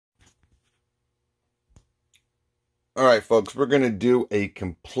All right, folks, we're going to do a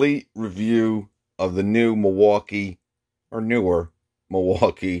complete review of the new Milwaukee, or newer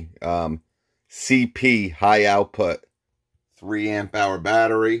Milwaukee CP high output 3 amp hour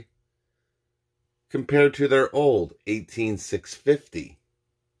battery compared to their old 18650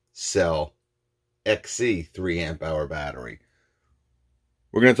 cell XC 3 amp hour battery.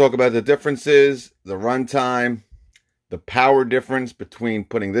 We're going to talk about the differences, the runtime, the power difference between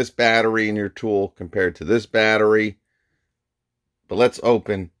putting this battery in your tool compared to this battery. But let's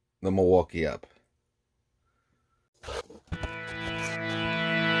open the Milwaukee up.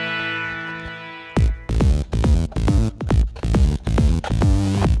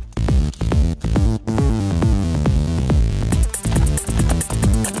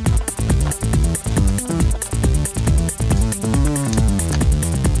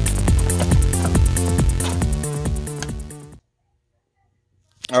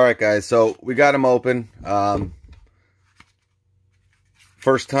 All right, guys, so we got them open.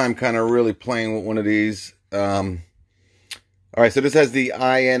 First time kind of really playing with one of these. All right, so this has the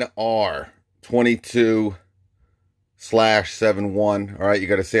INR 22/71. All right, you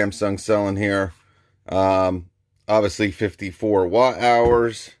got a Samsung cell in here. Obviously 54 watt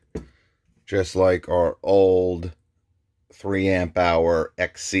hours, just like our old 3 amp hour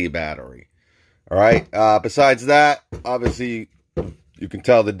XC battery. All right, besides that, obviously you can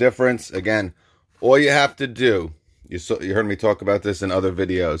tell the difference. Again, all you have to do, you heard me talk about this in other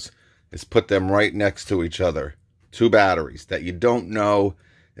videos, is put them right next to each other. Two batteries that you don't know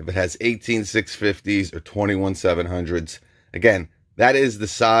if it has 18650s or 21700s. Again, that is the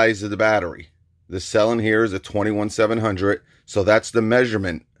size of the battery. The cell in here is a 21700, so that's the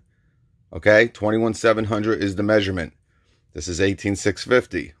measurement. Okay, 21700 is the measurement. This is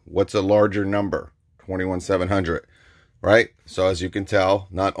 18650. What's a larger number? 21700. Right? So as you can tell,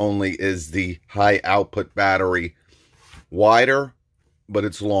 not only is the high output battery wider, but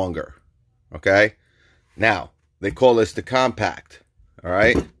it's longer. Okay? Now, they call this the compact. All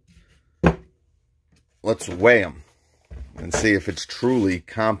right? Let's weigh them and see if it's truly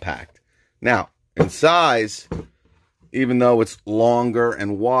compact. Now, in size, even though it's longer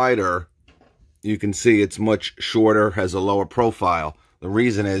and wider, you can see it's much shorter, has a lower profile. The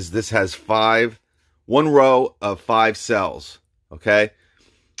reason is this has one row of 5 cells. Okay,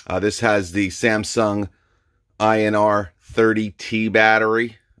 this has the Samsung INR 30T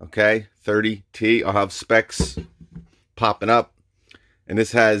battery. Okay, 30T. I'll have specs popping up, and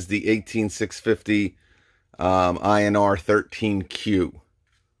this has the 18650 INR 13Q.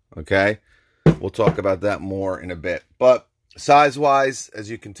 Okay, we'll talk about that more in a bit. But size-wise, as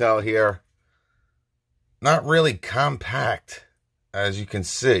you can tell here, not really compact, as you can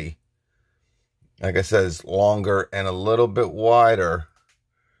see. Like I said, it's longer and a little bit wider.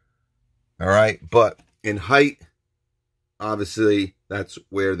 All right. But in height, obviously, that's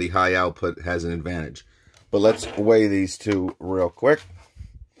where the high output has an advantage. But let's weigh these two real quick.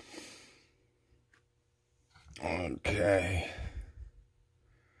 Okay.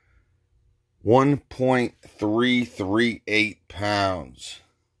 1.338 pounds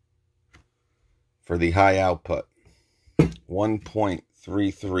for the high output.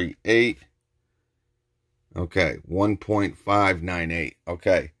 1.338. Okay, 1.598.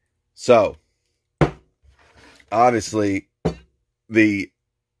 Okay, so obviously the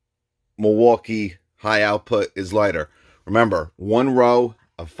Milwaukee high output is lighter. Remember, one row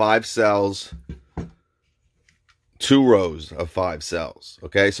of 5 cells, 2 rows of 5 cells.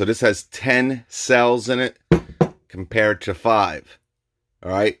 Okay, so this has 10 cells in it compared to 5. All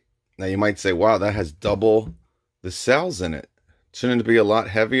right, now you might say, wow, that has double the cells in it. Shouldn't it be a lot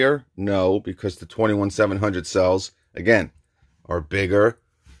heavier? No, because the 21700 cells, again, are bigger,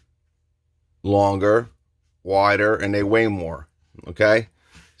 longer, wider, and they weigh more. Okay?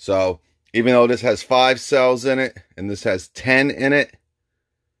 So, even though this has 5 cells in it, and this has 10 in it,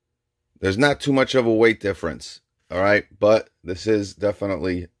 there's not too much of a weight difference. All right? But this is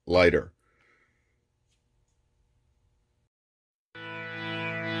definitely lighter.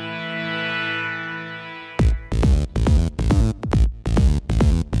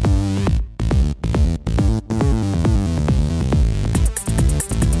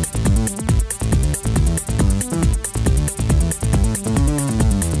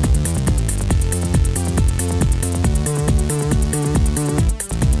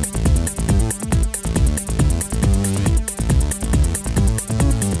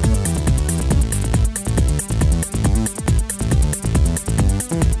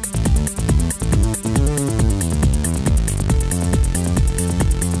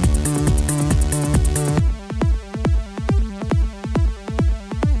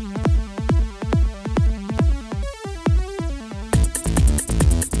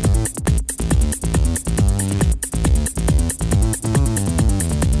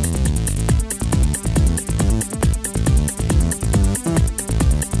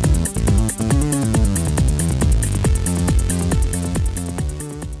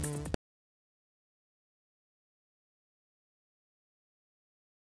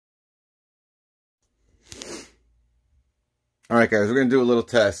 All right, guys, we're going to do a little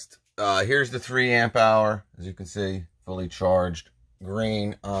test. Here's the 3 amp hour, as you can see, fully charged,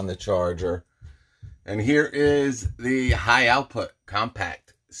 green on the charger. And here is the high output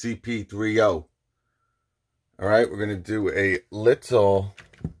compact CP30. All right, we're going to do a little...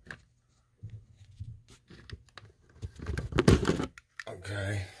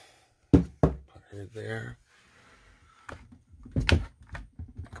 Okay, put her there. Come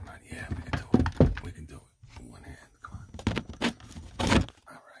on, yeah, we can do it. We can do it with one hand. Come on.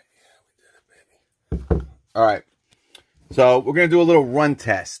 All right, yeah, we did it, baby. All right, so we're going to do a little run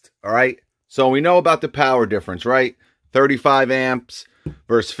test, all right? So we know about the power difference, right? 35 amps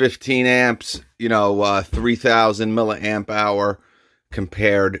versus 15 amps, you know, 3,000 milliamp hour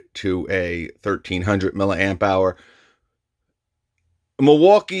compared to a 1,300 milliamp hour.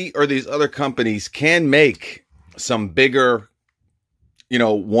 Milwaukee or these other companies can make some bigger, you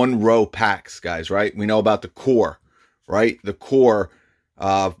know, 1-row packs, guys, right? We know about the Core, right? The Core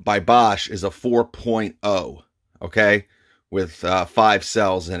by Bosch is a 4.0, okay, with 5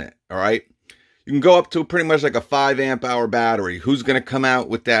 cells in it, all right? You can go up to pretty much like a 5 amp hour battery. Who's going to come out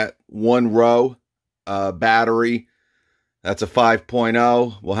with that 1-row battery? That's a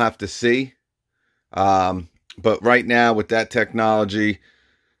 5.0. We'll have to see. But right now with that technology,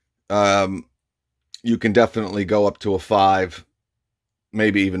 you can definitely go up to a 5,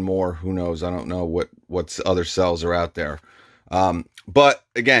 maybe even more. Who knows? I don't know what other cells are out there. But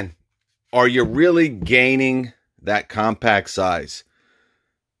again, are you really gaining that compact size?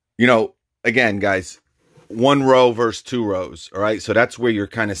 You know, again, guys, 1 row versus 2 rows. All right. So that's where you're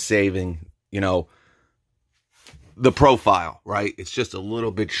kind of saving, you know, the profile, right? It's just a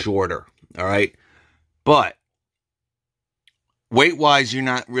little bit shorter. All right. But weight-wise, you're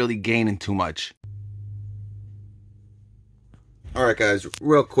not really gaining too much. All right, guys,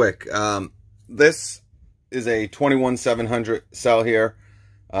 real quick. This is a 21700 cell here.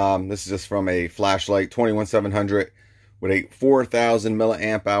 This is just from a flashlight, 21700 with a 4,000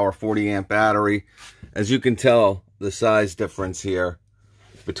 milliamp hour, 40 amp battery. As you can tell, the size difference here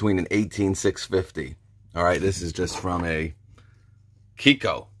between an 18650. All right, this is just from a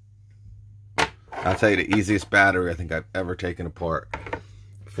Kiko. I'll tell you, the easiest battery I think I've ever taken apart.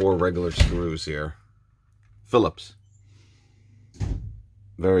 4 regular screws here. Phillips.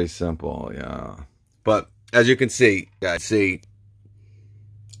 Very simple, yeah. But as you can see, guys,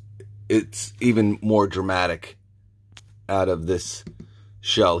 it's even more dramatic out of this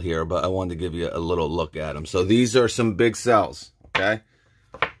shell here. But I wanted to give you a little look at them. So these are some big cells, okay?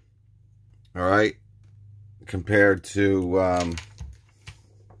 All right. Compared to...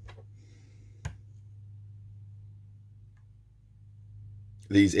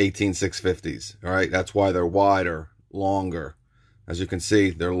 these 18650s, all right? That's why they're wider, longer. As you can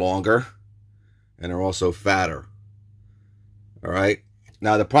see, they're longer and they're also fatter, all right?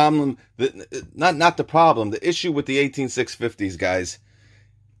 Now, the problem, not the problem, the issue with the 18650s, guys,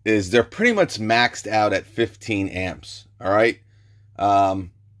 is they're pretty much maxed out at 15 amps, all right?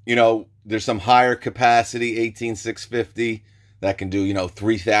 You know, there's some higher capacity 18650 that can do, you know,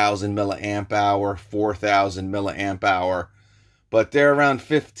 3,000 milliamp hour, 4,000 milliamp hour. But they're around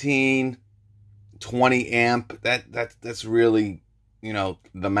 15, 20 amp. That's really, you know,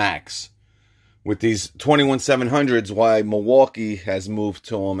 the max. With these 21700s, why Milwaukee has moved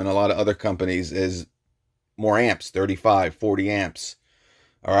to them and a lot of other companies is more amps, 35, 40 amps.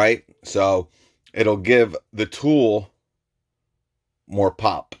 All right? So it'll give the tool more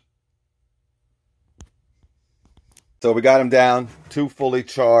pop. So we got them down. 2 fully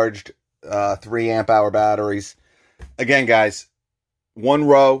charged 3 amp hour batteries. Again, guys, 1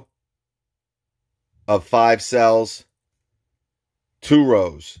 row of 5 cells, 2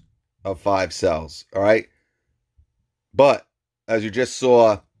 rows of 5 cells, all right? But as you just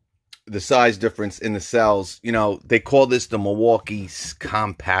saw, the size difference in the cells, you know, they call this the Milwaukee's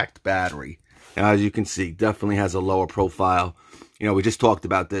compact battery. And as you can see, definitely has a lower profile. You know, we just talked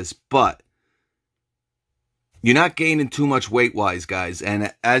about this, but you're not gaining too much weight-wise, guys.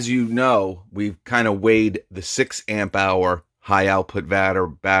 And as you know, we've kind of weighed the 6 amp hour high output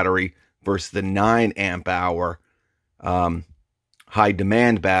battery versus the 9 amp hour high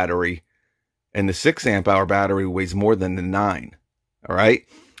demand battery, and the 6 amp hour battery weighs more than the 9. All right,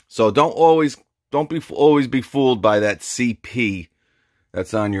 so don't always be fooled by that CP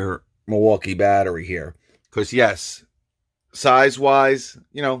that's on your Milwaukee battery here, because yes, size wise,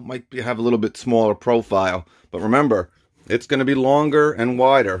 you know, might have a little bit smaller profile, but remember, it's going to be longer and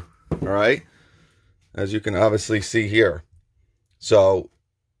wider. All right, as you can obviously see here. So,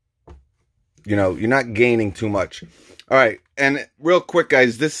 you know, you're not gaining too much. All right. And real quick,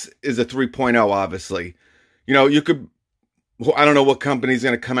 guys, this is a 3.0, obviously. You know, you could I don't know what company's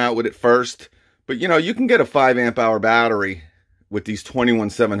going to come out with it first, but you know, you can get a 5 amp hour battery with these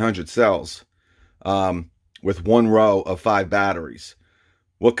 21700 cells, with one row of 5 batteries.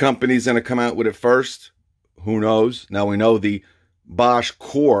 What company's going to come out with it first? Who knows? Now we know the Bosch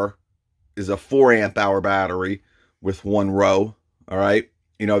Core is a 4 amp hour battery with one row. All right.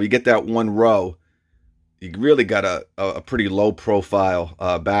 You know, if you get that one row, you really got a pretty low profile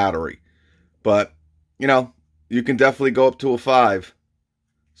battery. But, you know, you can definitely go up to a 5.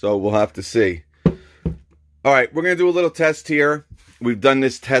 So we'll have to see. All right, we're going to do a little test here. We've done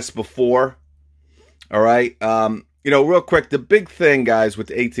this test before. All right. You know, real quick, the big thing, guys, with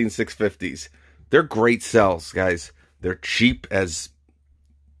the 18650s, they're great cells, guys. They're cheap as,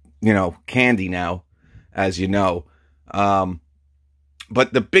 you know, candy now, as you know.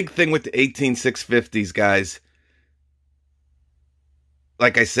 But the big thing with the 18650s, guys,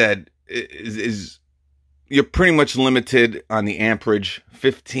 like I said, is you're pretty much limited on the amperage.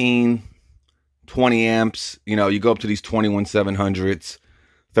 15, 20 amps. You know, you go up to these 21700s,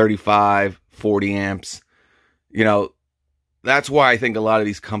 35, 40 amps. You know, that's why I think a lot of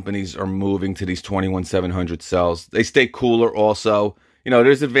these companies are moving to these 21700 cells. They stay cooler also. You know,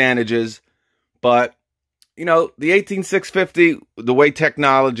 there's advantages, but you know, the 18650, the way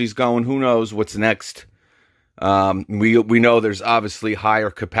technology's going, who knows what's next. We know there's obviously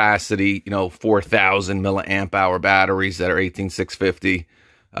higher capacity, you know, 4,000 milliamp hour batteries that are 18650.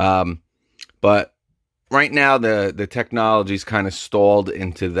 But right now the technology's kind of stalled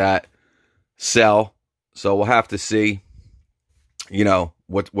into that cell. So we'll have to see, you know,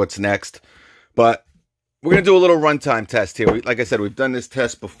 what's next. But we're going to do a little runtime test here. Like I said, we've done this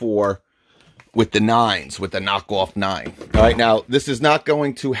test before with the 9s, with the knockoff 9. All right, now this is not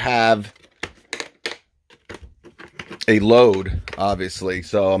going to have a load, obviously,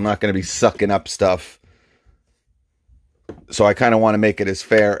 so I'm not going to be sucking up stuff. So I kind of want to make it as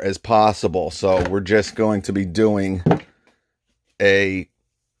fair as possible. So we're just going to be doing a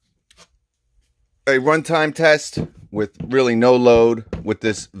runtime test with really no load with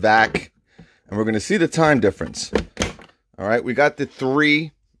this vac, and we're going to see the time difference. All right, we got the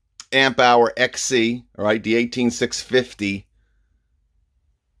 3 amp hour XC, all right, the 18650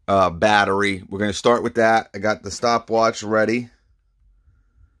 battery. We're going to start with that. I got the stopwatch ready.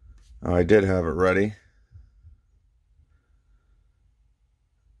 Oh, I did have it ready.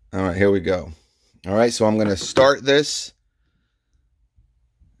 All right, here we go. All right, so I'm going to start this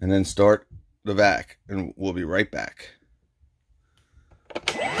and then start the vac, and we'll be right back.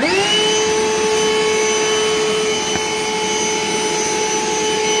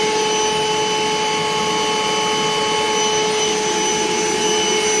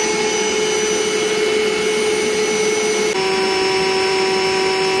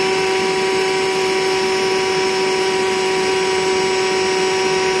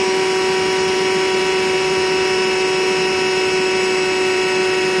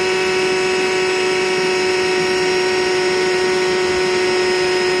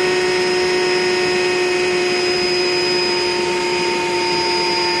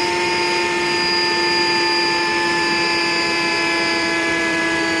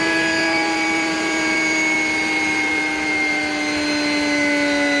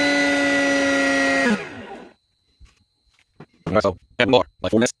 So, more,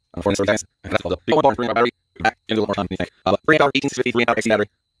 like 4 minutes, 4 minutes, 30 seconds. That's called the 1 bar, 3 amp battery, back, into a little more time than you think. But 3 amp hour, 18650, 3 amp hour XC battery,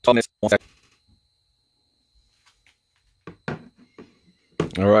 12 minutes, 1 second.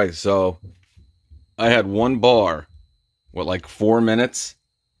 All right, so I had 1 bar, what, like 4 minutes?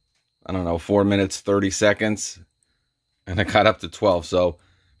 I don't know, 4 minutes, 30 seconds, and I got up to 12. So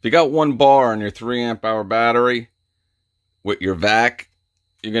if you got 1 bar on your 3 amp hour battery with your vac,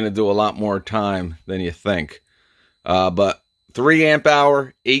 you're going to do a lot more time than you think. But 3 amp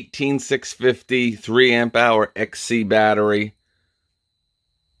hour, 18650, 3 amp hour XC battery,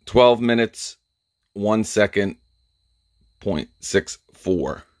 12 minutes, 1 second,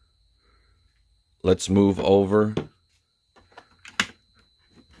 0.64. Let's move over.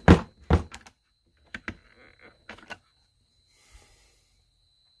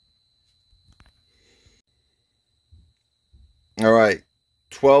 All right,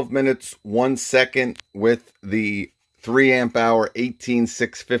 12 minutes, 1 second with the 3 amp hour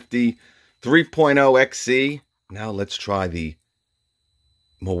 18650 3.0 XC. Now let's try the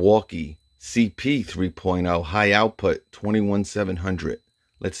Milwaukee CP 3.0 high output 21700.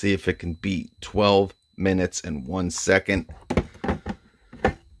 Let's see if it can beat 12 minutes and 1 second.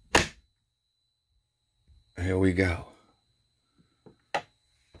 Here we go.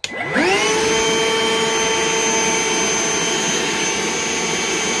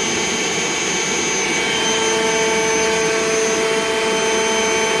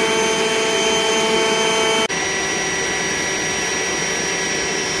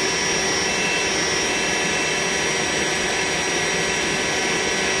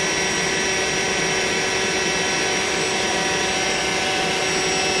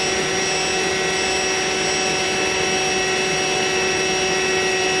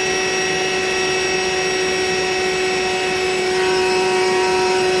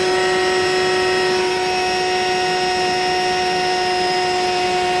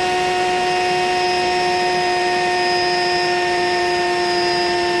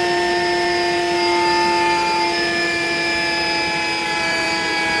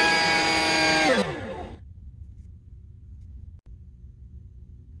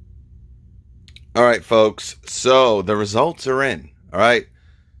 All right, folks. So the results are in. All right.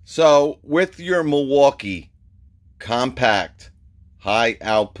 So with your Milwaukee compact high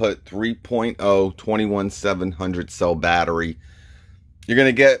output 3.0 21700 cell battery, you're going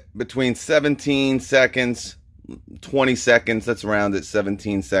to get between 17 seconds, 20 seconds. Let's round it,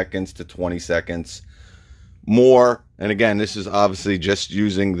 17 seconds to 20 seconds more. And again, this is obviously just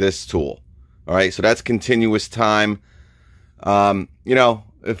using this tool. All right. So that's continuous time. You know,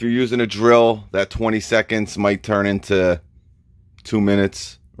 if you're using a drill, that 20 seconds might turn into 2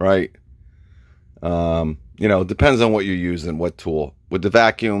 minutes, right? You know, it depends on what you're using, what tool. With the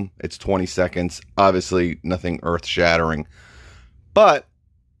vacuum, it's 20 seconds. Obviously, nothing earth-shattering. But,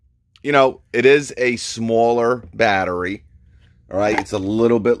 you know, it is a smaller battery, all right? It's a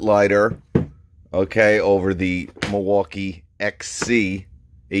little bit lighter, okay, over the Milwaukee XC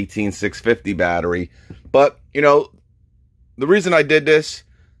 18650 battery. But, you know, the reason I did this,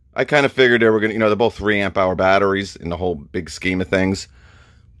 I kind of figured they were going to, you know, they're both 3 amp hour batteries in the whole big scheme of things.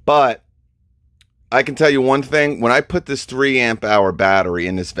 But I can tell you one thing, when I put this 3 amp hour battery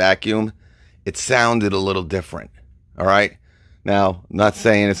in this vacuum, it sounded a little different. All right. Now, I'm not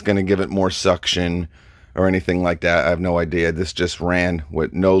saying it's going to give it more suction or anything like that. I have no idea. This just ran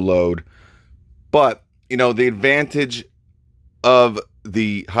with no load. But, you know, the advantage of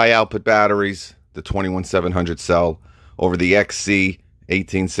the high output batteries, the 21700 cell over the XC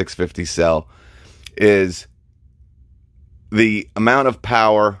 18650 cell, is the amount of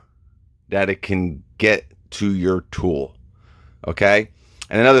power that it can get to your tool. Okay.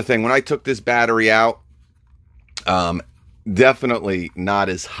 And another thing, when I took this battery out, definitely not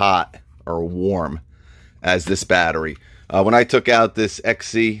as hot or warm as this battery. When I took out this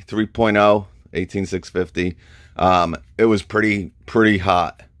XC 3.0 18650, it was pretty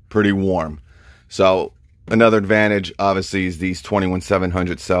hot, pretty warm. So another advantage, obviously, is these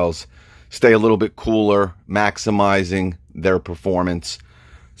 21700 cells stay a little bit cooler, maximizing their performance.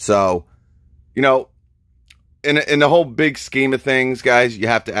 So, you know, in the whole big scheme of things, guys, you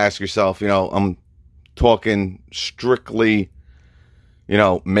have to ask yourself, you know, I'm talking strictly, you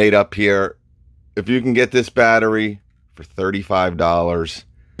know, made up here. If you can get this battery for $35,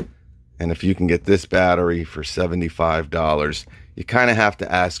 and if you can get this battery for $75, you kind of have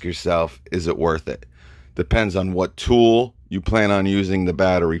to ask yourself, is it worth it? Depends on what tool you plan on using the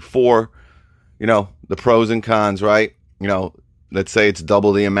battery for. You know, the pros and cons, right? You know, let's say it's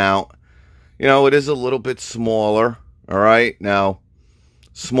double the amount. You know, it is a little bit smaller, all right? Now,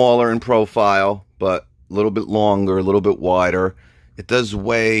 smaller in profile, but a little bit longer, a little bit wider. It does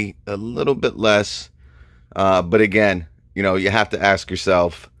weigh a little bit less. But again, you know, you have to ask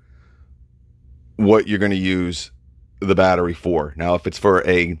yourself what you're going to use the battery for. Now, if it's for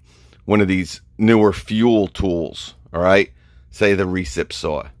one of these newer fuel tools, all right, say the recip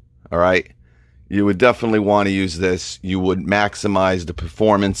saw, all right, you would definitely want to use this. You would maximize the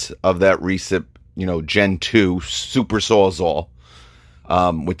performance of that recip, you know, Gen 2 super sawzall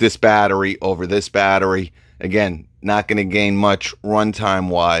with this battery over this battery. Again, not going to gain much runtime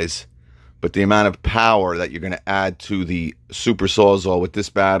wise, but the amount of power that you're going to add to the super sawzall with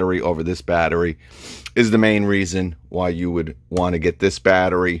this battery over this battery is the main reason why you would want to get this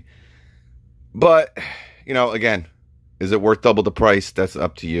battery. But, you know, again, is it worth double the price? That's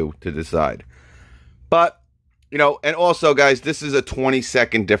up to you to decide. But, you know, and also, guys, this is a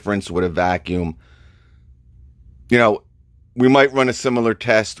 20-second difference with a vacuum. You know, we might run a similar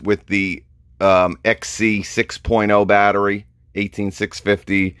test with the XC 6.0 battery,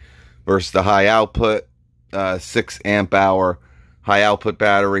 18650, versus the high output 6 amp hour high output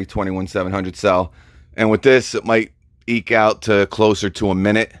battery, 21700 cell. And with this, it might eke out to closer to a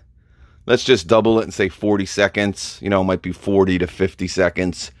minute. Let's just double it and say 40 seconds. You know, it might be 40 to 50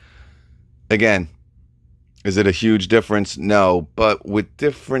 seconds. Again, is it a huge difference? No, but with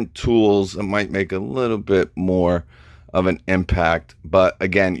different tools, it might make a little bit more of an impact. But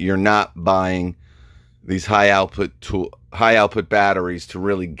again, you're not buying these high output batteries to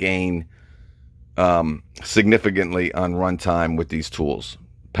really gain significantly on runtime with these tools.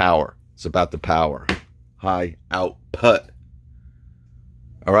 Power. It's about the power. High output.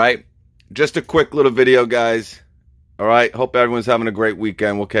 All right. Just a quick little video, guys. All right. Hope everyone's having a great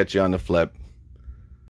weekend. We'll catch you on the flip.